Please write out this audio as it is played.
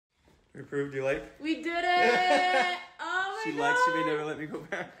We approved, you like? We did it! Oh my She god! likes, she may never let me go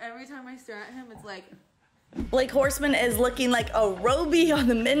back. Every time I stare at him, it's like... Blake Horstmann is looking like a Roby on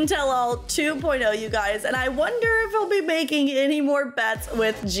the Men Tell All 2.0, you guys, and I wonder if he'll be making any more bets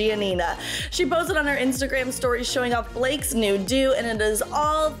with Giannina. She posted on her Instagram story showing off Blake's new do, and it is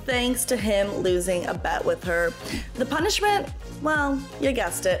all thanks to him losing a bet with her. The punishment? Well, you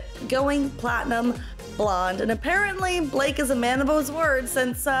guessed it. Going platinum blonde. And apparently Blake is a man of his word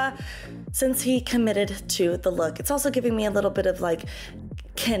since he committed to the look. It's also giving me a little bit of like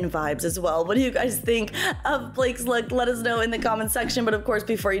Ken vibes as well. What do you guys think of Blake's look? Let us know in the comment section. But of course,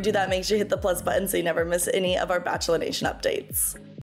 before you do that, make sure you hit the plus button so you never miss any of our Bachelor Nation updates.